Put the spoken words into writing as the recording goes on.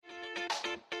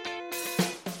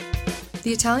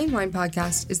The Italian Wine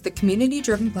Podcast is the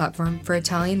community-driven platform for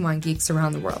Italian wine geeks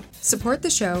around the world. Support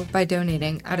the show by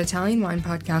donating at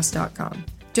ItalianWinePodcast.com.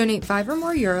 Donate €5 or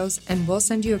more and we'll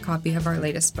send you a copy of our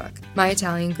latest book, My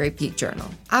Italian Grape Geek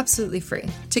Journal, absolutely free.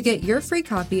 To get your free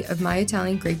copy of My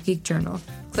Italian Grape Geek Journal,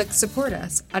 click Support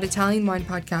Us at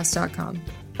ItalianWinePodcast.com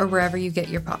or wherever you get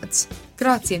your pods.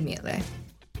 Grazie mille.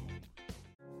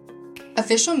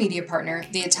 Official media partner,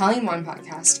 the Italian Wine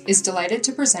Podcast, is delighted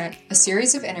to present a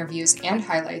series of interviews and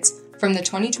highlights from the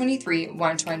 2023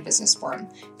 Wine2Wine Business Forum,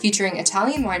 featuring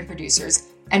Italian wine producers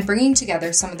and bringing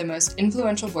together some of the most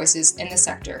influential voices in the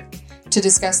sector to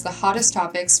discuss the hottest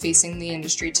topics facing the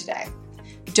industry today.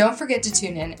 Don't forget to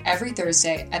tune in every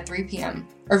Thursday at 3 p.m.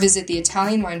 or visit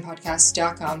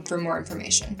theitalianwinepodcast.com for more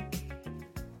information.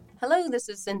 Hello, this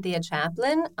is Cynthia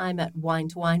Chaplin. I'm at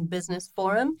Wine2Wine Business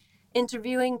Forum,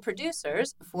 interviewing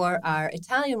producers for our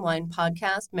Italian Wine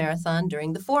Podcast Marathon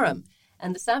during the forum.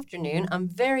 And this afternoon, I'm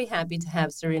very happy to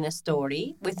have Serena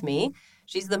Storri with me.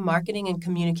 She's the Marketing and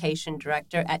Communication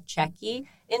Director at Cecchi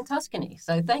in Tuscany.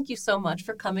 So thank you so much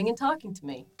for coming and talking to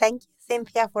me. Thank you,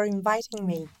 Cynthia, for inviting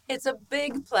me. It's a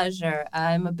big pleasure.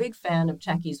 I'm a big fan of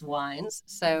Cecchi's wines.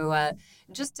 So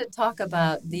just to talk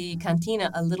about the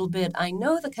cantina a little bit, I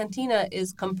know the cantina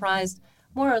is comprised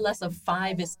more or less of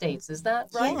 5 estates. Is that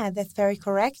right? Yeah, that's very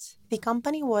correct. The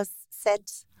company was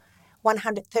set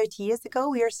 130 years ago.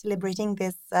 We are celebrating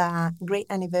this great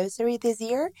anniversary this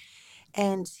year.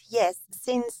 And yes,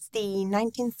 since the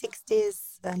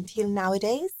 1960s until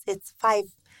nowadays, it's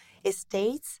 5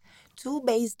 estates, 2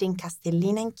 based in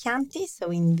Castellina and Chianti,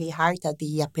 so in the heart of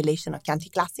the appellation of Chianti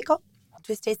Classico.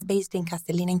 2 estates based in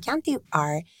Castellina and Chianti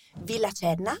are Villa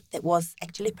Cerna, that was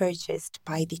actually purchased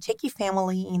by the Cecchi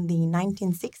family in the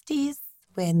 1960s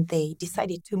when they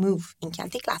decided to move in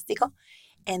Chianti Classico,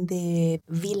 and the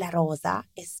Villa Rosa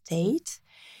estate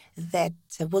that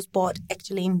was bought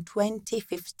actually in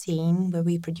 2015, where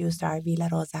we produced our Villa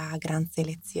Rosa Gran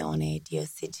Selezione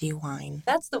DOCG wine.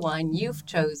 That's the wine you've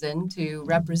chosen to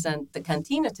represent the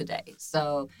cantina today.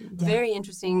 So very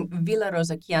interesting. Villa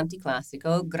Rosa Chianti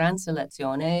Classico Gran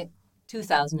Selezione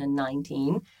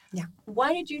 2019. Yeah.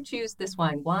 Why did you choose this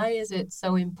wine? Why is it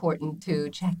so important to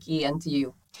Cecchi and to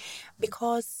you?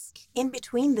 Because in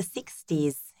between the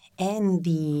 60s and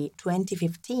the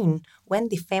 2015, when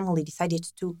the family decided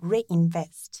to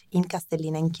reinvest in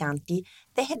Castellina and Chianti,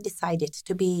 they had decided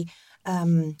to be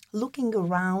looking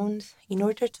around in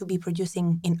order to be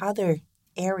producing in other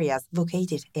areas,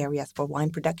 vocated areas for wine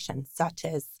production, such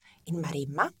as in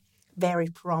Maremma, very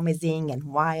promising and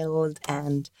wild,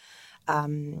 and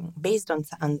based on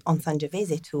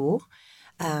Sangiovese too,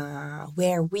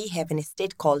 where we have an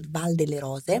estate called Val delle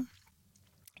Rose.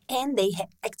 And they had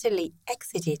actually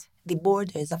exited the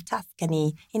borders of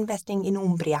Tuscany, investing in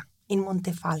Umbria, in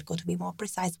Montefalco, to be more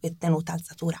precise, with Tenuta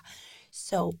Alzatura.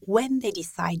 So when they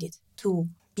decided to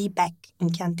be back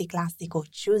in Chianti Classico,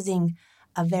 choosing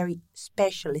a very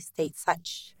special estate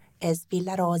such as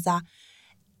Villa Rosa,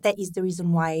 that is the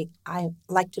reason why I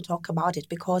like to talk about it,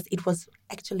 because it was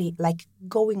actually like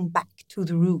going back to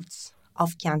the roots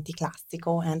of Chianti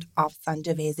Classico and of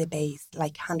Sangiovese based,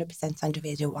 like 100%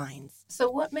 Sangiovese wines. So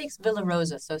what makes Villa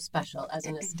Rosa so special as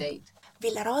an estate?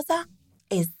 Villa Rosa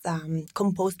is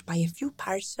composed by a few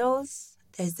parcels.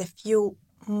 There's a few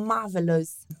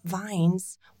marvelous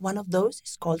vines. One of those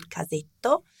is called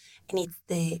Casetto, and it's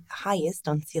the highest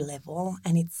on sea level,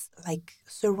 and it's like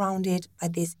surrounded by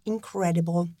this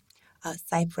incredible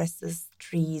cypresses,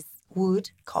 trees,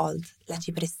 wood called La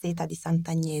Cipresseta di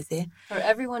Sant'Agnese. For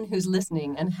everyone who's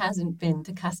listening and hasn't been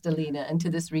to Castellina and to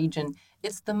this region,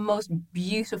 it's the most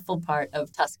beautiful part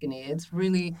of Tuscany. It's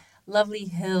really lovely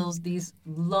hills, these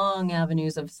long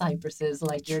avenues of cypresses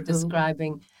like you're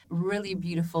describing, really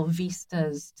beautiful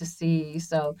vistas to see.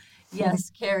 So yes,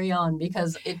 carry on,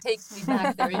 because it takes me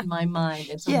back there in my mind.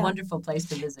 It's a wonderful place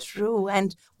to visit. True.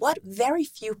 And what very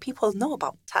few people know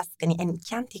about Tuscany, and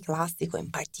Chianti Classico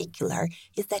in particular,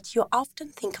 is that you often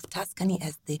think of Tuscany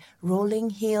as the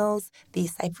rolling hills, the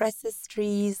cypresses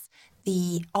trees,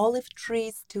 the olive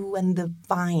trees too, and the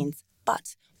vines.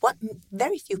 But what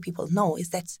very few people know is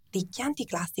that the Chianti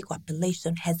Classico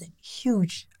appellation has a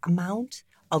huge amount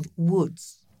of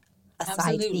woods.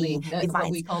 Absolutely. That's the what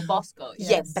vines. we call bosco. Yes.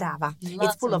 Yeah, brava.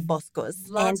 It's full of boscos.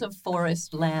 Lots of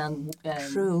forest land,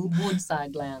 true,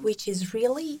 woodside land. Which is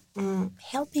really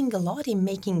helping a lot in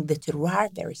making the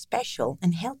terroir very special,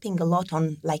 and helping a lot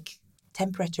on like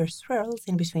temperature swirls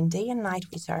in between day and night,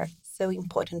 which are so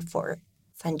important for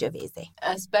Sangiovese.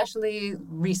 Especially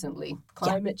recently.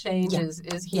 Climate change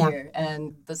is here,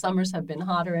 and the summers have been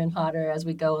hotter and hotter as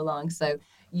we go along. So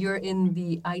you're in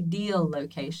the ideal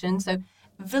location. So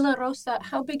Villa Rosa,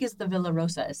 how big is the Villa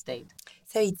Rosa estate?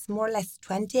 So it's more or less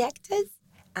 20 hectares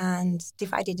and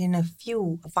divided in a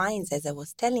few vines, as I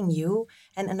was telling you.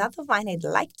 And another vine I'd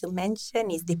like to mention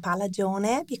is the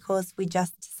Palagione, because we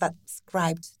just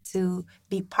subscribed to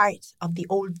be part of the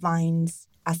Old Vines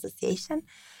Association,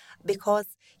 because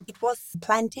it was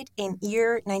planted in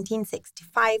year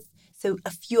 1965. So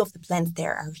a few of the plants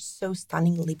there are so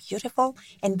stunningly beautiful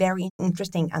and very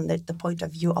interesting under the point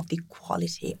of view of the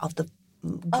quality of the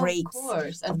grapes, of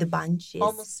course, of the bunches.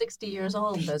 Almost 60 years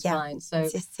old, those vines. So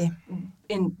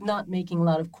in not making a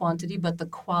lot of quantity, but the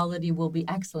quality will be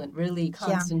excellent, really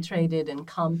concentrated and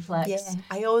complex. Yeah,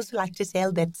 I always like to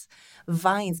tell that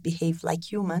vines behave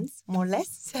like humans, more or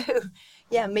less. So,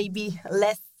 maybe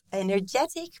less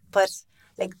energetic, but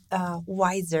like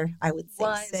wiser, I would say.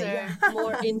 Wiser,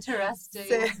 more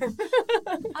interesting.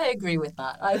 I agree with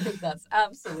that. I think that's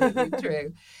absolutely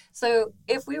true. So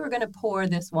if we were going to pour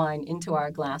this wine into our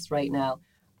glass right now,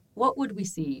 what would we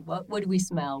see? What would we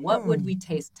smell? What would we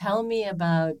taste? Tell me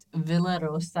about Villa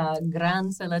Rosa, Gran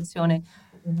Selezione.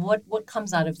 What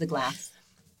comes out of the glass?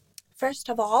 First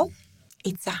of all,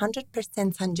 it's 100%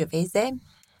 Sangiovese,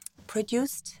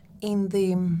 produced in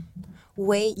the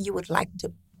way you would like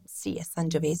to see a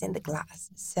Sangiovese in the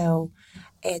glass. So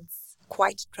it's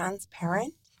quite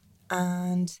transparent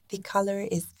and the color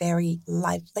is very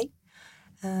lively.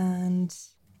 And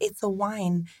it's a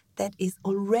wine that is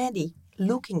already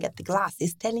looking at the glass,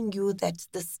 is telling you that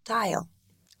the style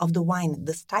of the wine,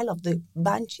 the style of the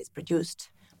bunches produced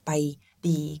by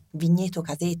the Vigneto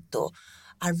Casetto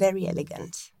are very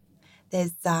elegant.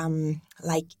 There's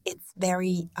it's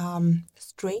very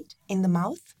straight in the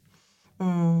mouth.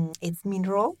 It's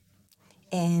mineral,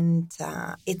 and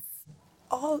it's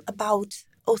all about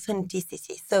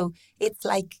authenticity. So it's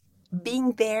like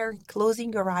being there,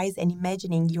 closing your eyes and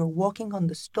imagining you're walking on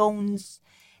the stones.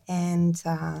 And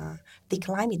the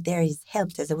climate there is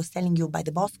helped, as I was telling you, by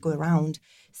the bosco around.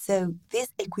 So this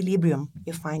equilibrium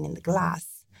you find in the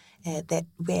glass, that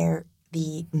where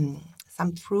the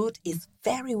some fruit is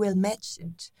very well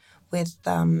matched with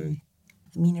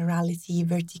minerality,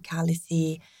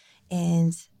 verticality,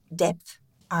 and depth,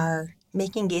 are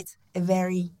making it a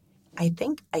very, I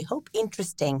hope,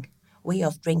 interesting way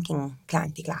of drinking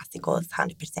Chianti Classico,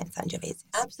 100% Sangiovese.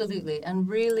 Absolutely. And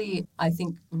really, I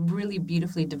think, really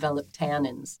beautifully developed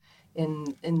tannins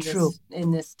in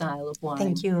this style of wine.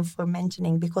 Thank you for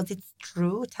mentioning, because it's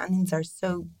true. Tannins are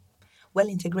so well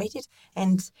integrated.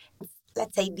 And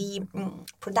let's say the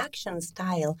production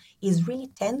style is really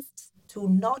tends to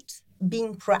not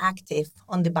being proactive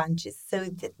on the bunches. So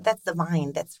that's the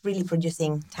vine that's really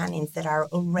producing tannins that are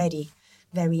already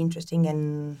very interesting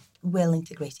and well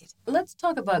integrated. Let's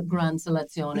talk about Gran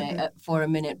Selezione for a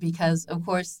minute, because, of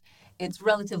course, it's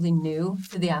relatively new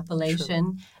to the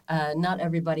appellation. Not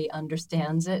everybody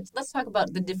understands it. Let's talk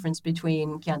about the difference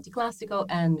between Chianti Classico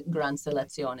and Gran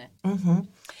Selezione.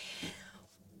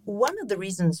 One of the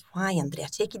reasons why Andrea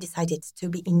Cecchi decided to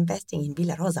be investing in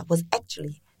Villa Rosa was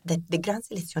actually that the Gran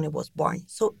Selezione was born.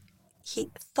 So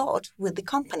the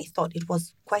company thought it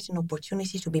was quite an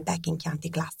opportunity to be back in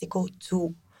Chianti Classico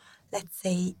to, let's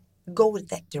say, go with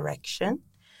that direction.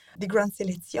 The Gran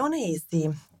Selezione is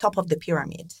the top of the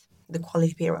pyramid, the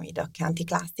quality pyramid of Chianti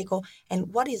Classico.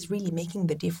 And what is really making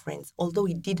the difference, although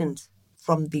it didn't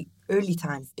from the early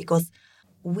times, because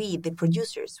we, the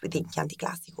producers within Chianti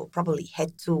Classico, probably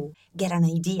had to get an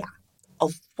idea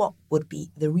of what would be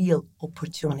the real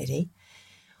opportunity.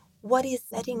 What is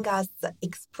letting us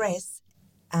express,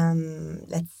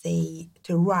 let's say,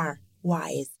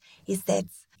 terroir-wise, is that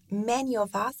many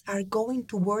of us are going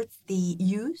towards the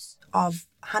use of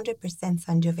 100%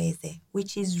 Sangiovese,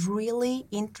 which is really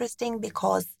interesting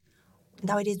because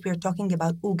nowadays we're talking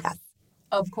about ugas.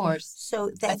 Of course. So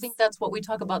I think that's what we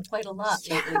talk about quite a lot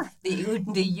lately.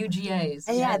 The UGAs.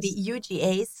 Yeah, the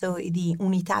UGAs, so the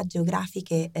Unità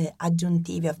Geografiche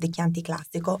Aggiuntive of the Chianti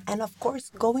Classico, and of course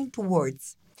going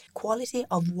towards quality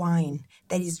of wine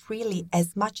that is really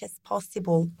as much as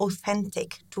possible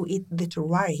authentic to the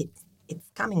terroir it's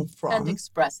coming from. And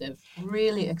expressive,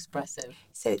 really expressive.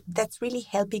 So that's really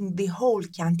helping the whole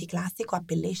Chianti Classico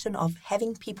appellation of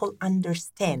having people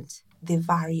understand the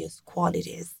various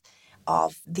qualities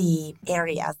of the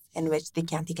areas in which the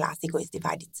Chianti Classico is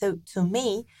divided. So to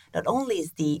me, not only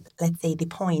is the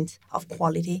point of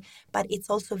quality, but it's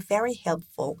also very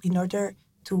helpful in order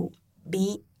to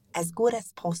be as good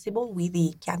as possible with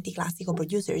the Chianti Classico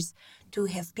producers to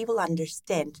have people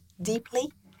understand deeply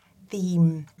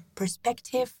the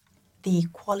perspective, the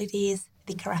qualities,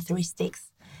 the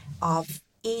characteristics of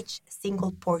each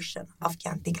single portion of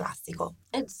Chianti Classico.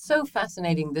 It's so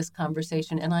fascinating, this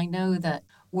conversation, and I know that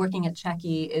working at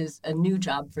Cecchi is a new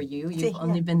job for you. You've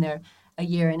only been there a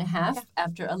year and a half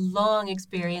after a long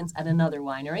experience at another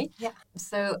winery. Yeah.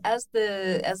 So as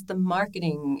the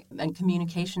marketing and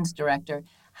communications director,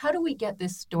 how do we get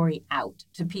this story out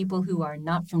to people who are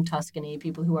not from Tuscany,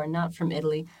 people who are not from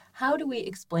Italy? How do we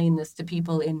explain this to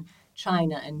people in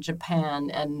China and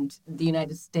Japan and the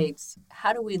United States?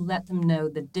 How do we let them know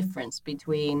the difference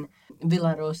between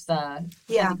Villarosa,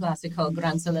 Chianti Classico,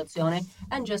 Gran Selezione,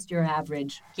 and just your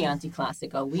average Chianti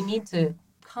Classico? We need to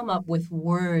come up with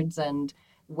words and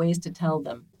ways to tell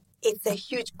them. It's a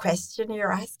huge question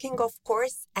you're asking, of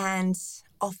course. And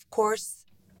of course,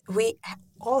 we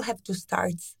all have to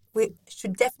start. We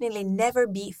should definitely never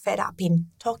be fed up in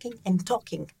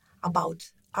talking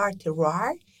about our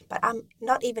terroir. But I'm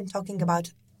not even talking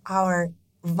about our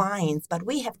vines, but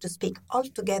we have to speak all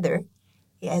together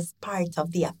as part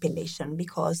of the appellation,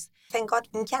 because thank God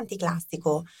in Chianti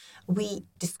Classico, we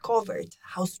discovered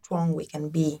how strong we can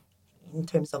be in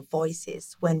terms of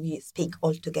voices when we speak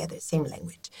all together, same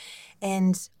language.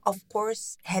 And of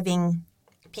course, having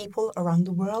people around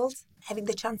the world having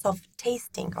the chance of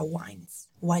tasting our wines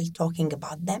while talking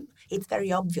about them. It's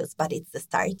very obvious, but it's the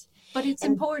start. But it's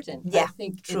important. Yeah, I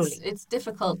think truly. It's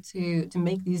difficult to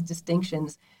make these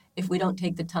distinctions if we don't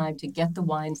take the time to get the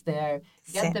wines there,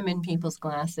 get them in people's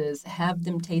glasses, have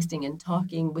them tasting and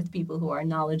talking with people who are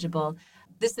knowledgeable.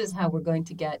 This is how we're going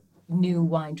to get new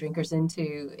wine drinkers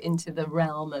into the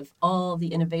realm of all the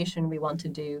innovation we want to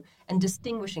do and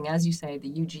distinguishing, as you say,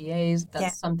 the UGAs.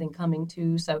 That's something coming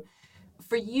too. So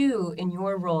for you in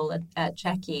your role at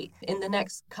Cecchi in the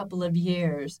next couple of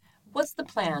years, what's the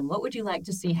plan? What would you like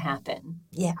to see happen?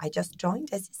 Yeah, I just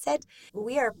joined, as you said.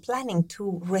 We are planning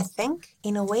to rethink,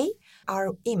 in a way,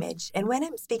 our image. And when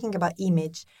I'm speaking about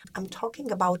image, I'm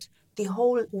talking about the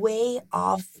whole way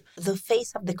of the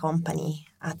face of the company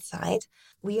outside.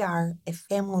 We are a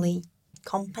family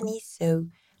company, so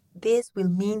this will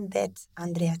mean that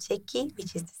Andrea Cecchi,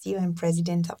 which is the CEO and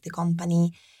president of the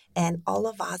company, and all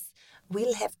of us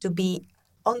will have to be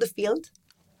on the field,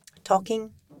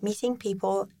 talking, meeting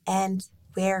people, and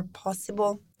where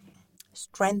possible,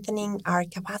 strengthening our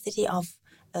capacity of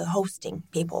hosting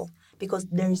people, because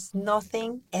there's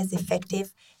nothing as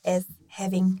effective as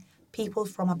having people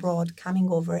from abroad coming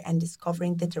over and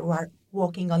discovering the terroir,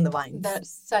 walking on the vines. That's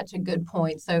such a good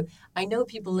point. So I know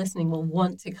people listening will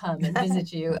want to come and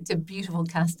visit you to beautiful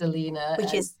Castellina.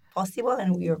 Which is possible,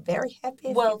 and we are very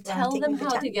happy. Well, tell them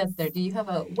how to get there. Do you have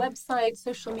a website,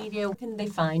 social media? Where can they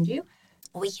find you?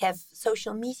 We have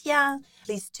social media.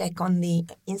 Please check on the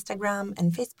Instagram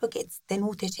and Facebook. It's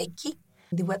Tenute Cecchi.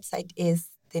 The website is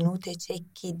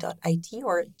tenutececchi.it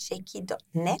or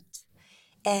cecchi.net.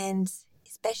 And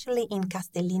especially in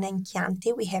Castellina and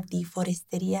Chianti, we have the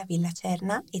Foresteria Villa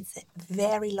Cerna. It's a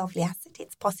very lovely asset.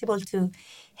 It's possible to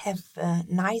have a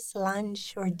nice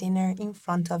lunch or dinner in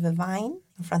front of a vine,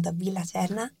 in front of Villa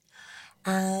Cerna.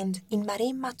 And in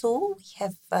Maremma too, we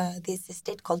have this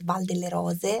estate called Val delle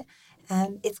Rose,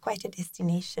 and it's quite a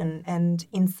destination. And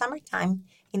in summertime,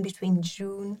 in between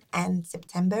June and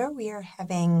September, we are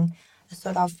having a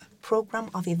sort of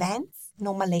program of events.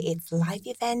 Normally it's live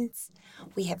events.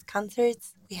 We have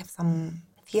concerts, we have some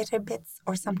theater bits,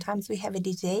 or sometimes we have a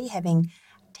DJ having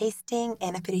tasting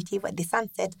and aperitif at the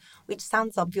sunset, which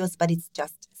sounds obvious, but it's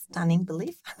just stunning,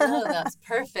 believe. Oh, that's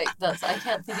perfect. I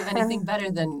can't think of anything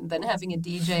better than having a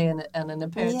DJ and an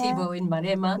aperitivo in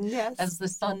Maremma as the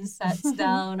sun sets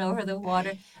down over the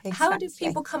water. Exactly. How do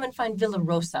people come and find Villa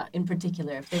Rosa in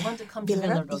particular, if they want to come to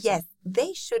Villa Rosa? Yes,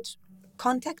 they should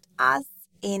contact us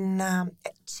in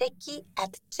Cecchi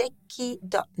at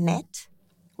cecchi.net,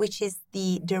 which is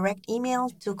the direct email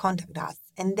to contact us.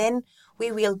 And then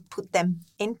we will put them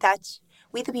in touch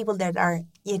with the people that are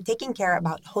taking care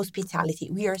about hospitality.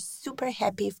 We are super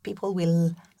happy if people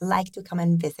will like to come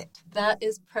and visit. That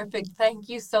is perfect. Thank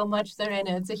you so much,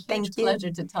 Serena. It's a huge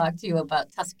pleasure to talk to you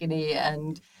about Tuscany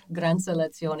and Gran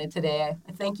Selezione today.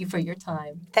 Thank you for your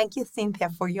time. Thank you,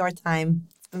 Cynthia, for your time.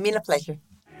 It's been a pleasure.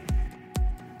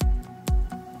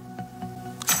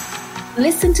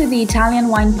 Listen to the Italian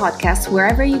Wine Podcast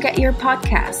wherever you get your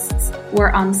podcasts.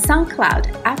 We're on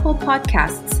SoundCloud, Apple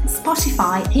Podcasts,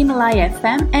 Spotify, Himalaya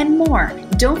FM, and more.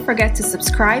 Don't forget to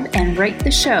subscribe and rate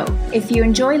the show. If you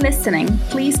enjoy listening,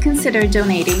 please consider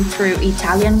donating through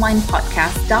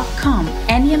ItalianWinePodcast.com.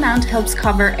 Any amount helps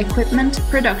cover equipment,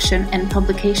 production, and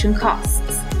publication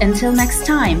costs. Until next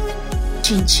time,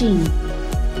 Cin Cin.